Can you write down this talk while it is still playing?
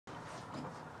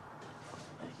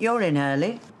You're in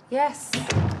early. Yes,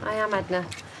 I am, Edna.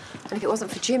 And if it wasn't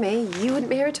for Jimmy, you wouldn't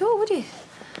be here at all, would you?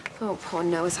 Oh, poor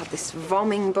Noah's had this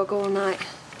vomiting bug all night.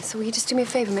 So will you just do me a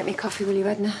favour and make me a coffee, will you,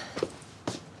 Edna?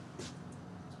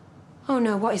 Oh,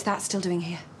 no, what is that still doing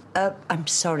here? I'm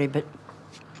sorry, but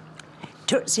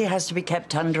Tootsie has to be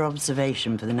kept under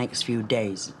observation for the next few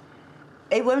days.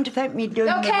 It won't affect me doing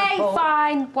the report. OK,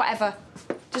 fine, whatever.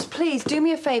 Just please do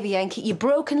me a favour, yeah, and keep your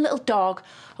broken little dog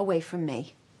away from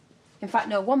me. In fact,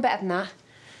 no, one better than that.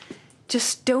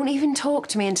 Just don't even talk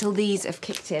to me until these have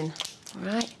kicked in, all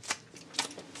right?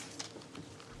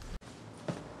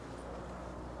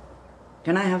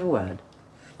 Can I have a word?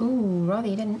 Ooh, rather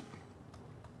you didn't.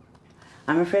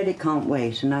 I'm afraid it can't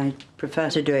wait, and I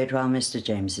prefer to do it while Mr.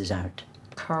 James is out.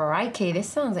 Crikey, this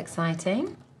sounds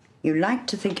exciting. You like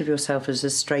to think of yourself as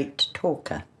a straight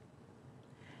talker.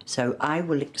 So I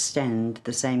will extend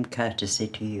the same courtesy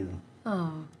to you.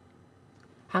 Oh.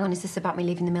 Hang on, is this about me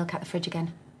leaving the milk out the fridge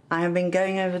again? I have been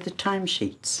going over the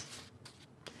timesheets,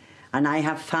 and I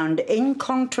have found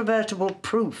incontrovertible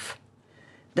proof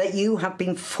that you have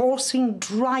been forcing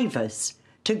drivers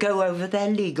to go over their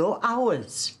legal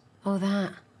hours. Oh,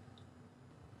 that.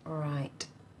 Right.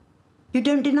 You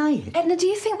don't deny it? Edna, do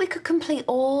you think we could complete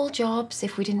all jobs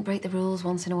if we didn't break the rules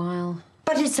once in a while?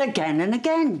 But it's again and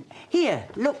again. Here,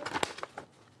 look.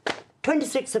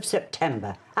 26th of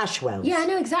September, Ashwells. Yeah, I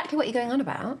know exactly what you're going on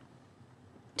about.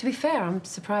 To be fair, I'm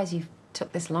surprised you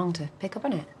took this long to pick up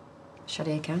on it.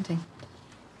 Shoddy accounting.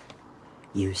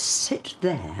 You sit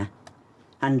there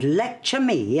and lecture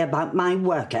me about my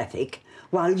work ethic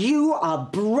while you are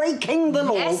breaking the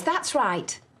law. Yes, that's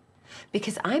right.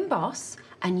 Because I'm boss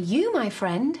and you, my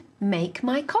friend, make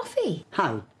my coffee.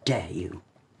 How dare you?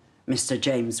 Mr.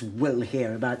 James will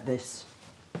hear about this.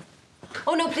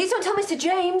 Oh, no, please don't tell Mr.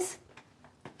 James.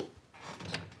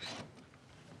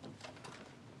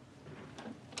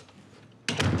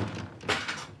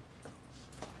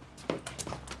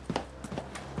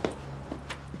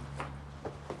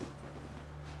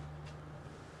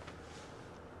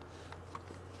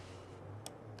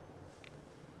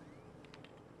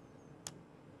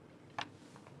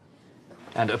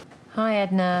 Hi,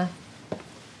 Edna.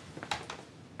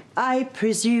 I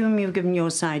presume you've given your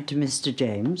side to Mr.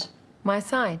 James? My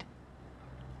side?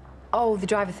 Oh, the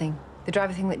driver thing. The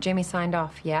driver thing that Jimmy signed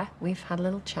off, yeah? We've had a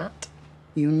little chat.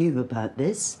 You knew about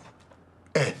this?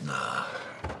 Edna,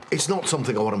 it's not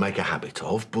something I want to make a habit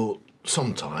of, but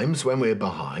sometimes when we're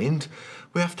behind,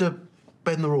 we have to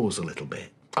bend the rules a little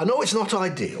bit. I know it's not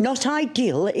ideal. Not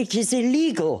ideal, it is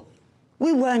illegal.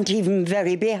 We weren't even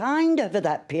very behind over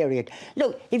that period.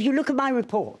 Look, if you look at my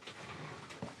report.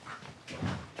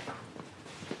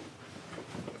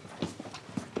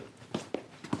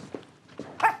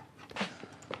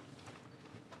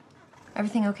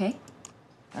 Everything okay?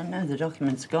 Oh, no, the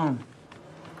document's gone.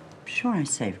 I'm sure I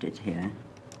saved it here.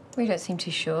 Well, you don't seem too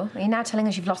sure. Are you now telling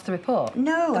us you've lost the report?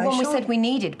 No, The one we said we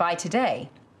needed by today.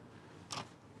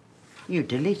 You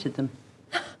deleted them.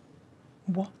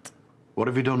 What? What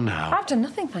have you done now? I've done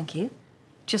nothing, thank you.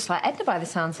 Just like Edna by the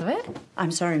sounds of it.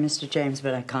 I'm sorry, Mr. James,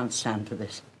 but I can't stand for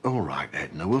this. All right,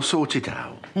 Edna, we'll sort it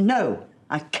out. No,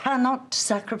 I cannot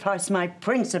sacrifice my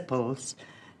principles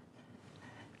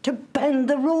to bend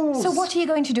the rules. So what are you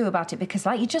going to do about it? Because,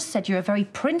 like you just said, you're a very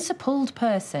principled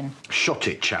person. Shut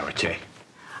it, Charity.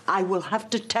 I will have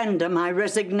to tender my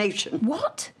resignation.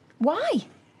 What? Why?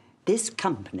 This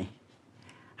company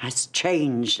has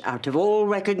changed out of all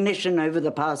recognition over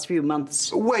the past few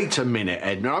months. Wait a minute,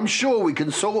 Edna. I'm sure we can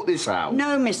sort this out.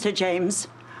 No, Mr. James.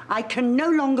 I can no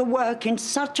longer work in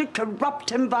such a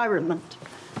corrupt environment.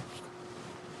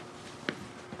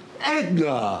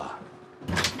 Edna!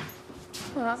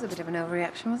 Well, that was a bit of an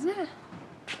overreaction, wasn't it?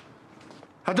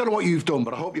 I don't know what you've done,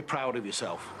 but I hope you're proud of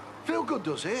yourself. Feel good,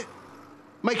 does it?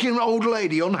 Making an old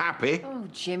lady unhappy? Oh,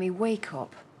 Jimmy, wake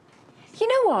up. You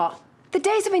know what? The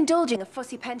days of indulging a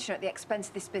fussy pensioner at the expense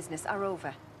of this business are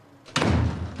over.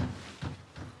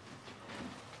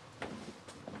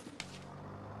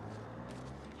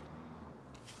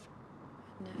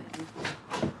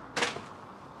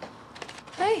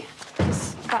 Hey,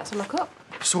 it's about to lock up.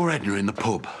 Saw Edna in the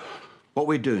pub. What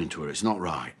we're doing to her is not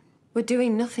right. We're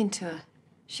doing nothing to her.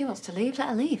 She wants to leave, let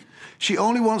her leave. She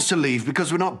only wants to leave because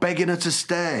we're not begging her to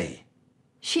stay.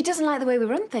 She doesn't like the way we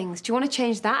run things. Do you want to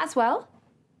change that as well?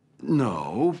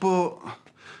 No, but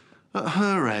at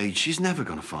her age, she's never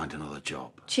going to find another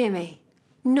job. Jimmy,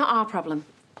 not our problem.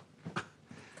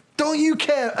 Don't you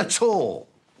care at all?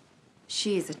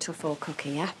 She is a tough old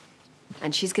cookie, yeah?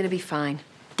 And she's going to be fine.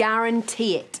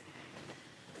 Guarantee it.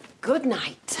 Good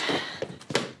night.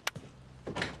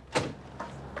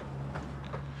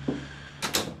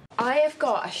 I have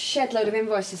got a shed load of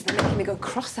invoices that are making me go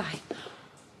cross-eyed.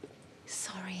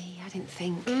 Sorry, I didn't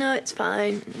think. No, it's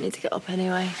fine. I need to get up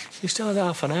anyway. You still had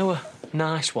half an hour.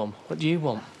 Nice one. What do you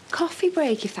want? Coffee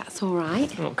break, if that's all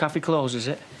right. What, cafe closes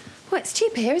it? Well, it's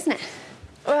cheaper here, isn't it?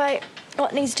 Right,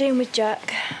 what needs doing with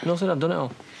Jack? Nothing, I've done it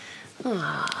all.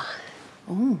 Ah.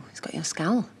 Oh, it's got your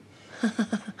skull. Can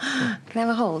I have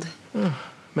a hold?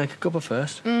 Make a cuppa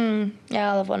first.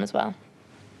 Yeah, I'll have one as well.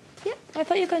 Yeah, I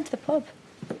thought you were going to the pub.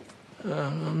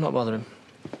 I'm not bothering.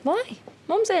 Why?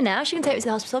 Mum's here now. She can take me to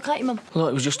the hospital, can't you, Mum?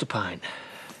 Look, it was just a pint.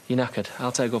 You're knackered.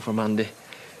 I'll take up from Andy.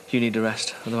 You need a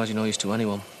rest, otherwise you're no use to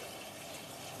anyone.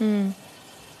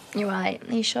 You're right.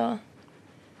 Are you sure?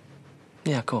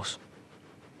 Yeah, of course.